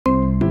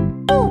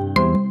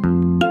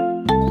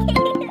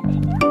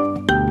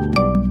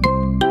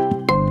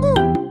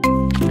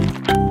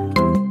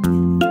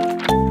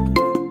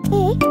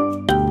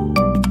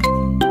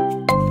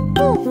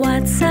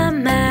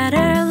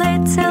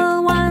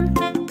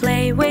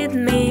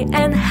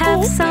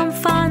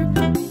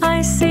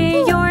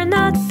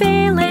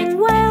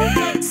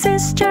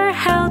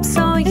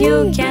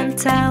you can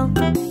tell.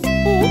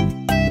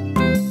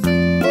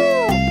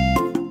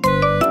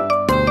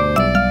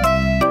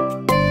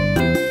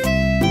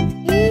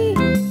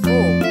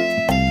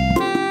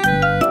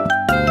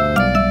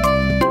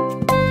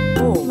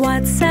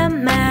 What's the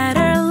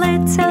matter,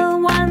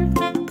 little one?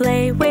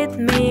 Play with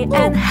me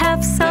and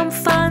have some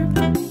fun.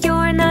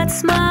 You're not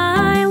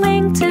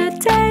smiling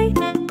today.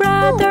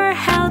 Brother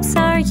helps,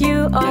 are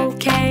you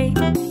okay?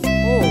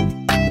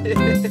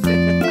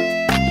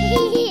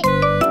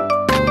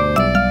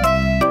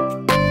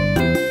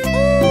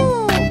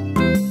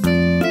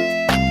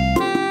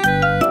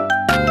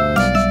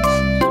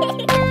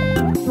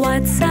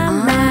 What's the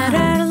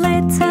matter,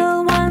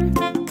 little one?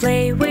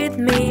 Play with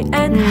me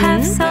and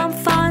have some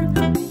fun.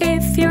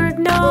 If you're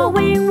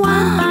knowing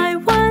one by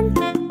one,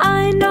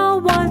 I know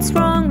what's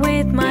wrong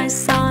with my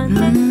son.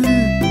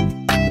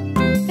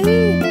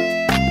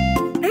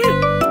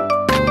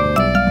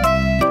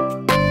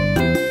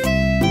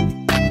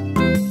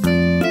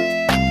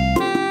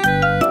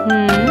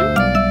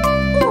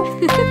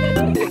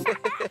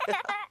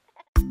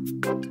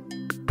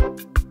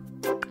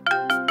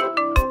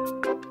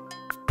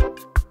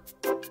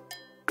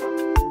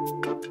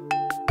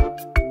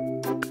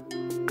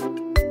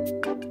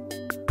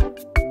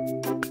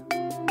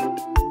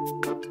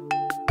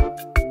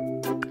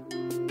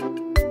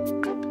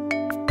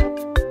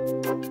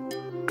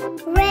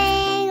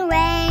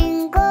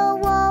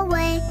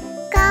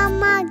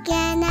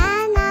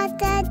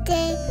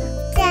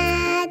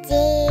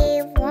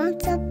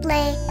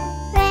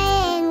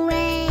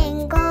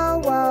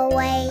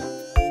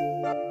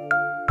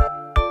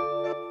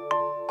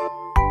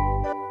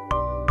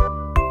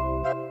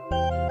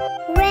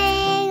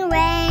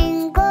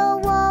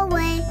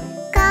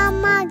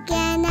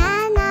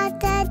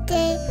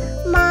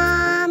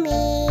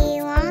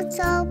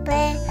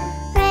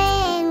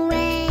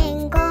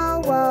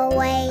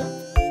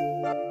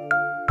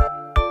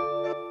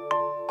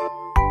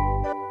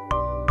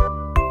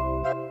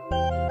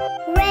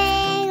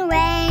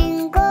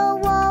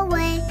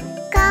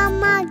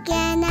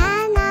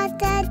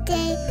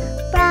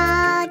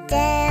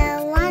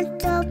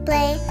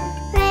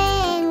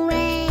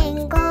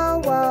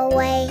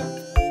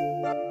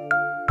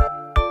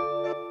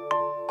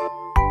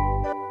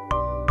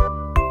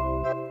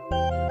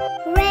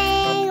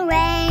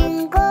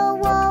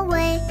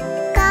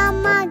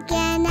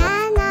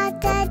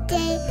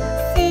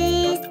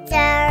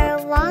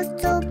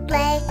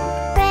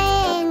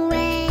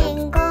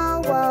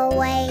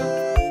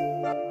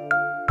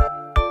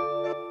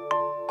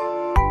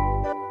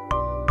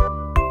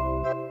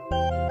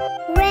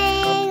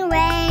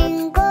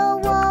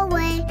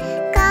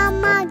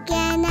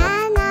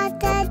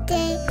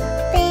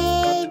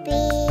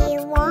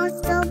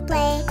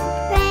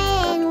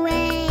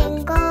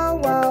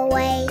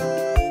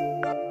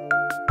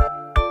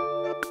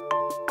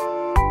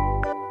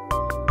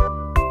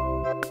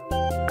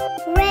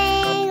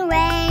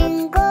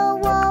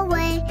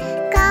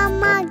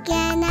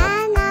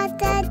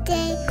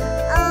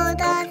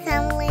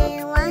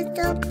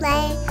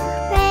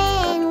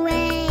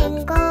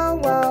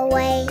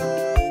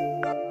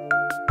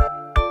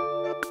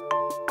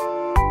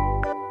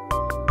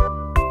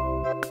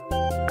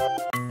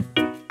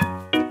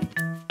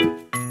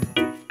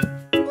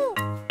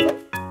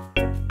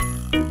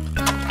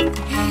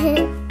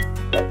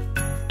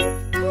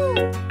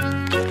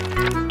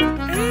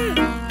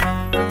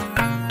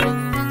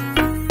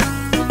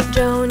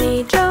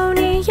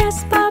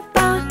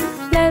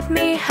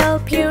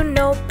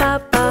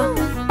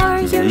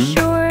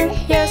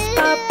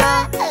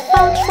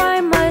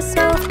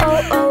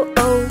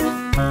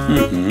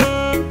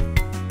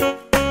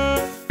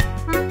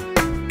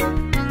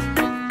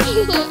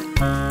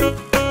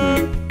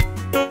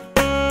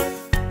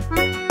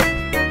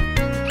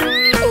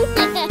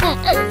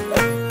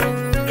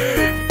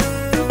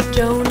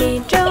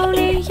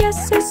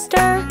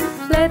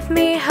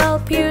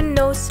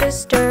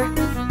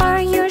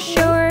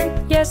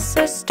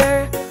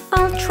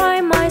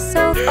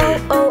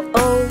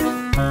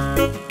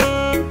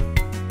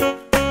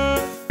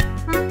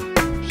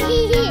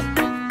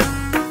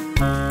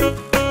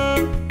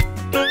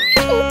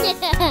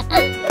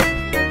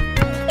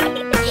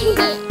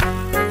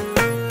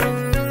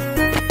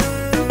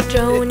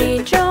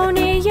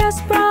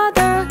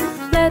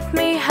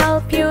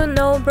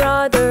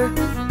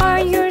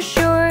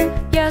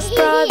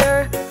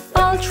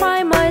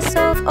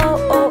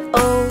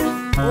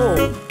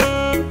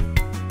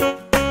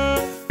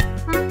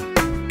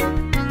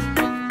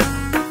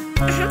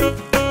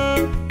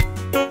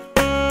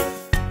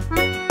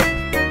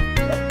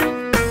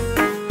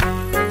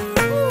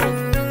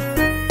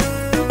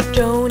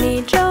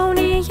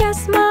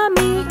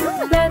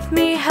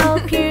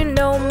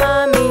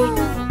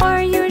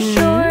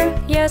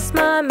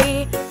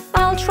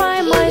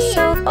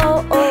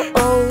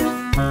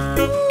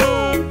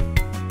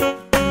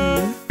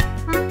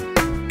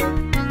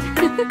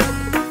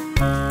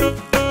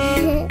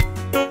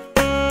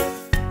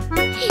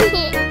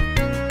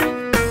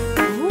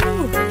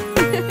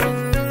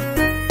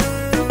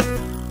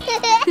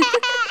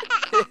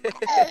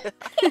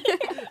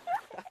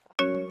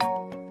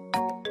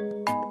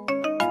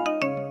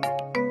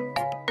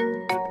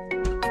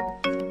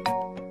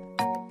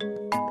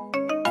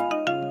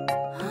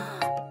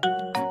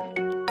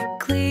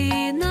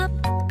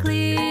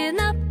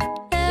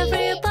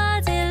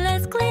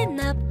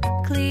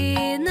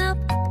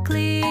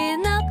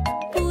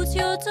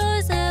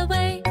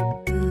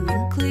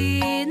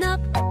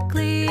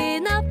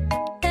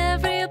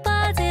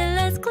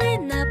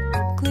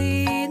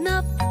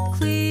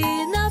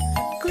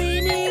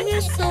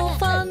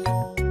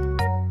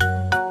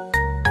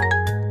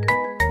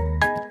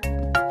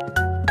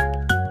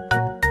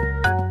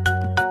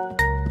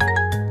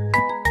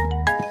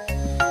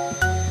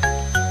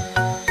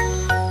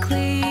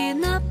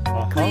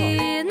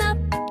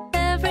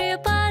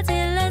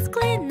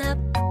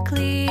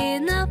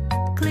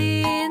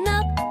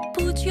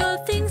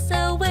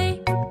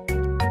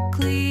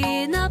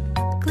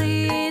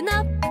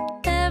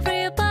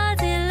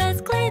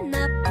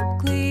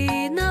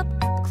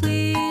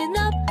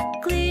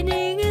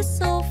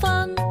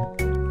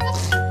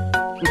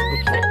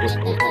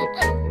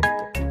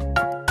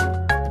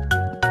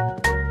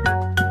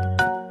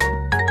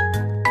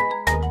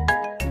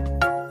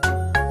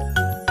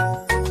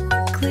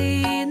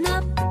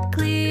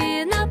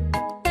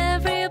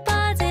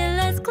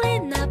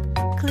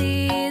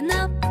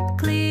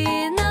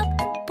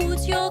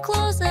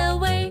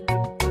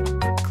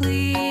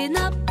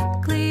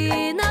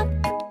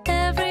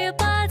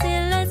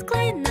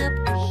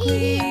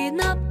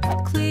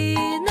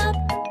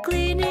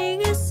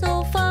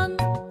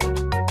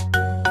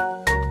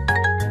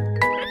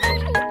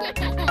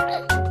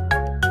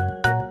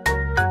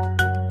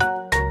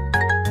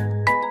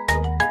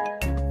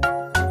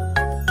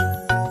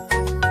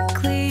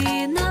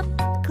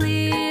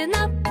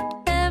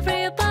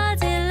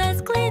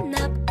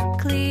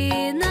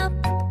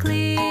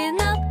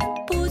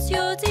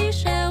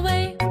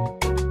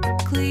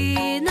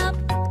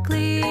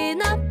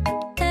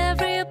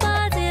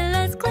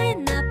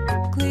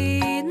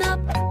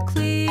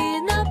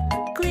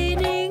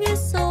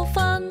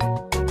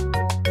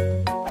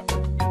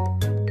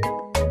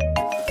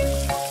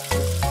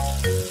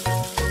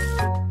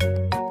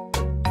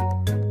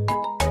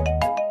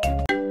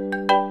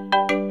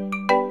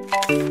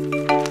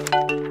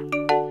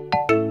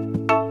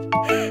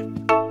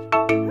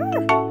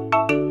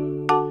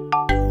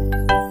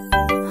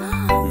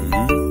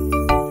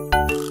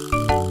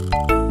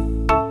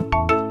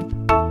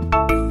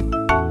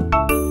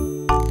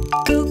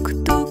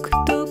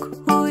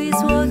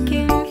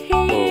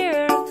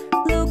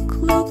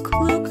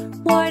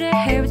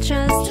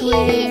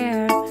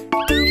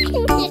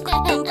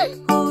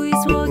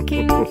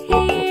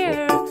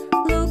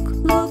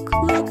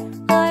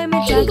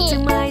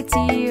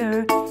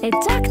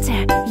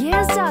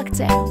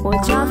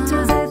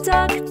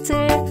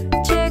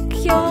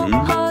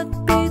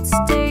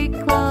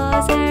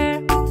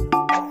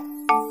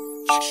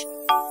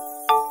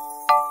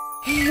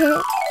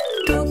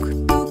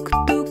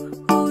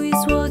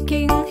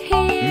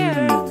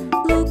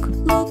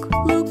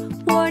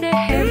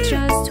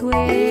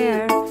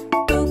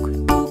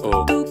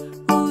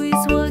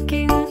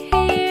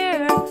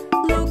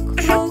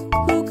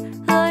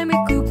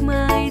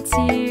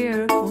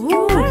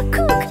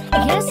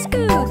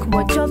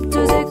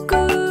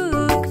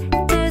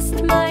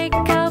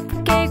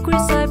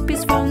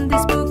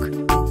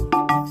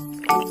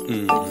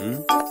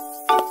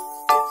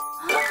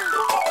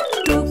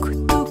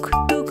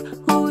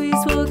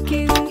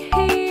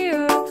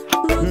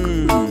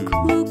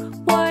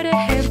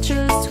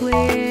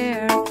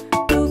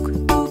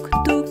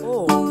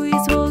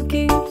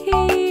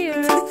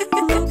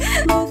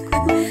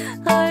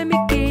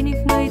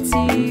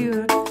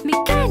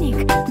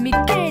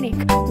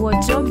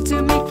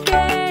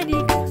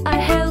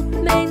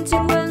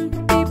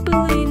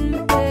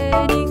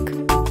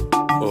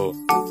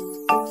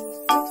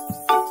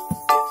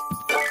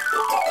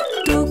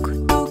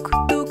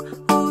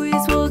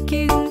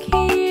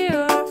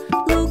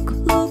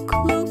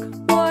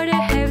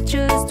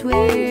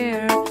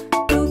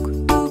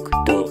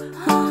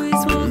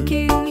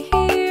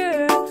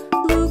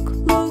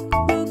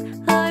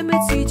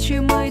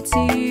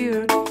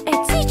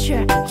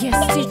 teacher,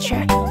 yes,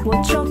 teacher.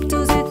 One jump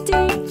to the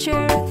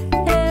teacher.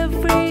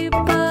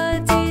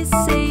 Everybody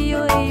say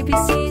your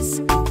ABCs.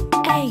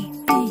 A,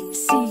 B,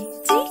 C,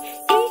 D,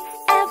 E,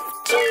 F,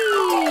 G.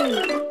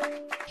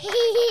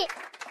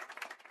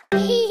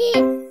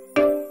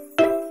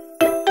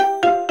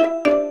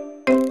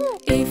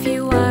 If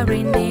you are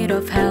in need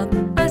of help,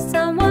 ask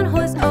someone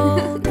who's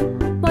old.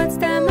 What's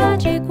the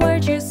magic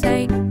word you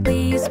say?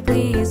 Please,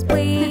 please,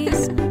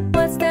 please.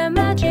 What's the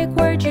magic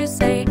word you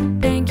say?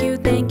 Thank you,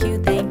 thank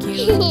you, thank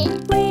you.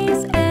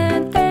 Please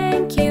and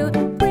thank you.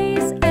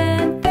 Please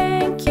and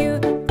thank you.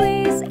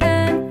 Please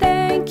and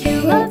thank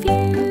you. Love you.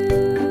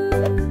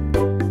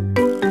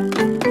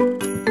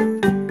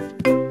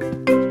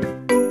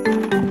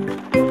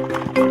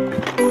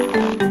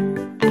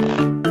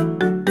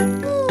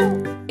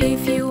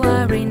 If you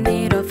are in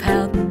need of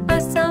help,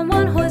 ask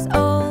someone who's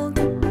old.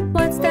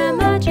 What's the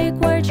magic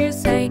word you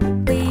say?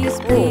 Please,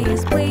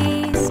 please,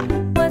 please.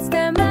 What's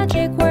the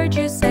magic word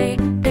you say?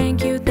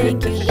 Thank you,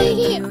 thank you, thank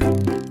you.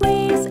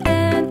 Please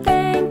and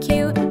thank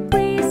you.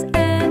 Please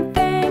and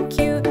thank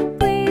you.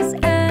 Please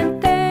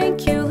and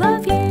thank you.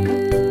 Love you.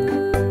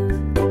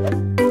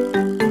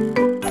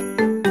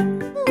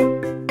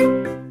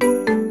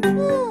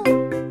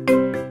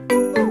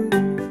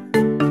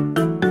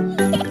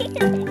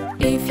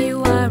 If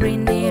you are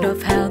in need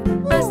of help,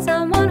 ask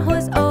someone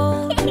who's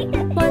old.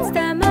 What's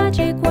the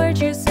magic word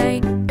you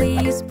say?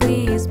 Please,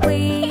 please,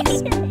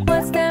 please.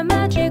 What's the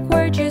magic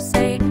word you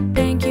say?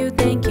 Thank you,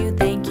 thank you,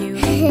 thank you.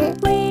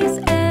 Please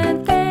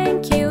and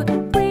thank you.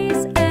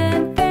 Please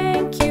and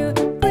thank you.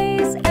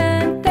 Please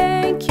and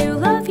thank you.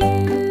 Love you.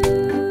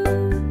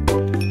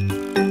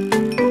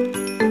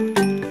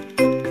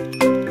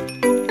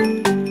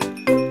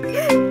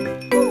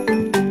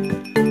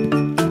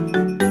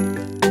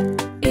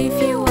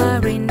 If you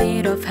are in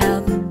need of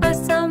help,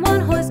 ask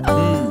someone who's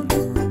old.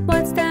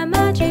 What's the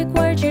magic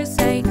word you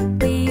say?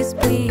 Please,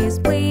 please,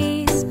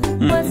 please.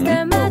 What's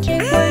the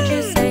magic word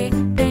you say?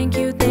 Thank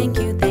you, thank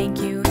you, thank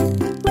you.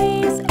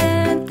 Please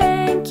and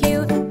thank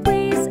you.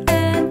 Please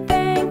and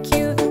thank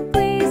you.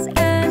 Please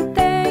and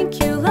thank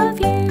you. Love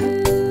you.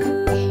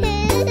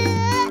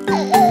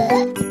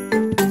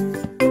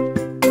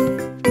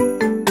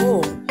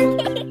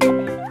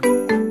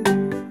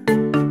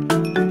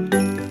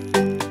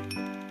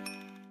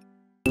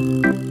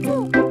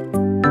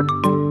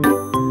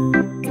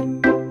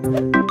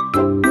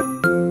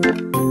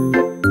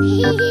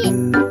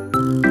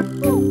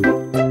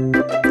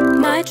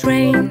 My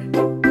train,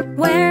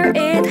 where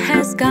it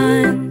has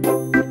gone?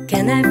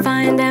 Can I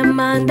find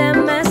among the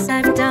mess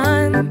I've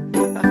done?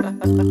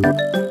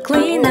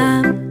 Clean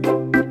up,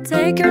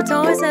 take your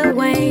toys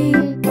away.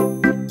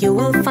 You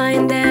will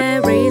find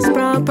there is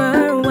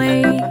proper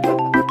way.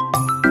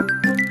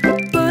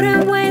 Put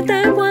away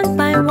them one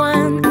by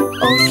one.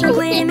 Also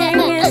cleaning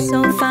is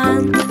so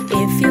fun.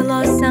 If you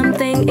lost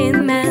something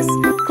in mess,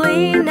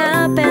 clean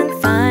up and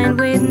find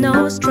with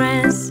no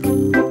stress.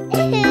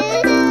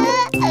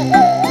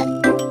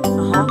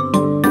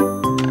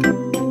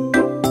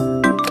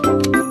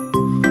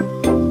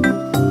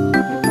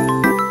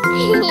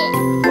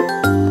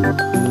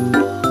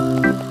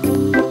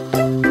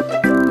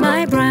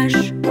 My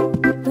brush,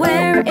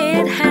 where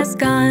it has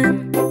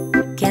gone?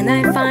 Can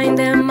I find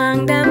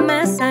among the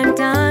mess I've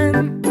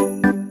done?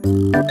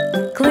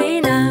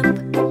 Clean up,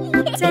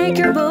 take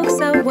your books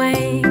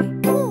away.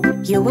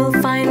 You will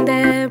find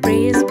there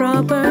is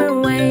proper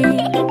way.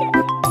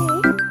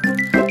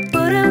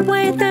 Put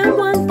away them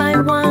one by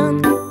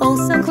one.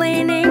 Also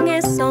cleaning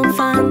is so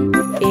fun.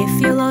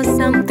 If you lost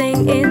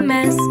something in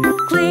mess,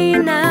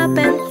 clean up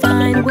and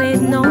find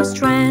with no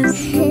stress.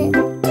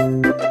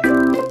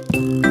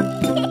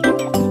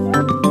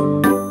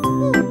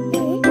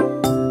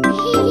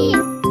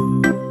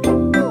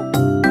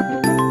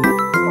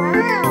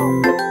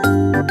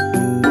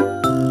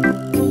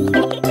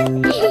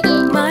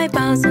 My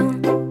puzzle,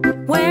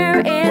 where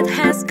it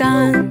has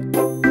gone?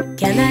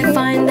 Can I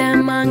find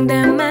among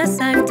the mess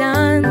I've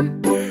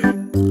done?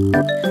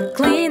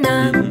 Clean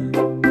up,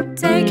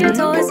 take your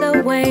toys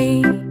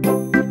away.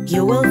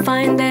 You will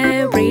find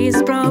there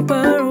is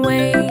proper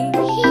way.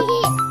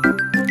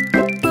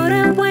 Put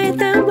away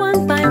them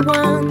one by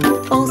one.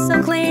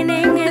 Also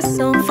cleaning is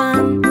so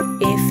fun.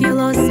 If you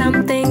lost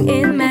something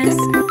in mess,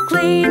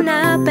 clean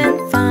up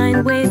and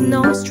find with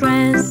no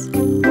stress.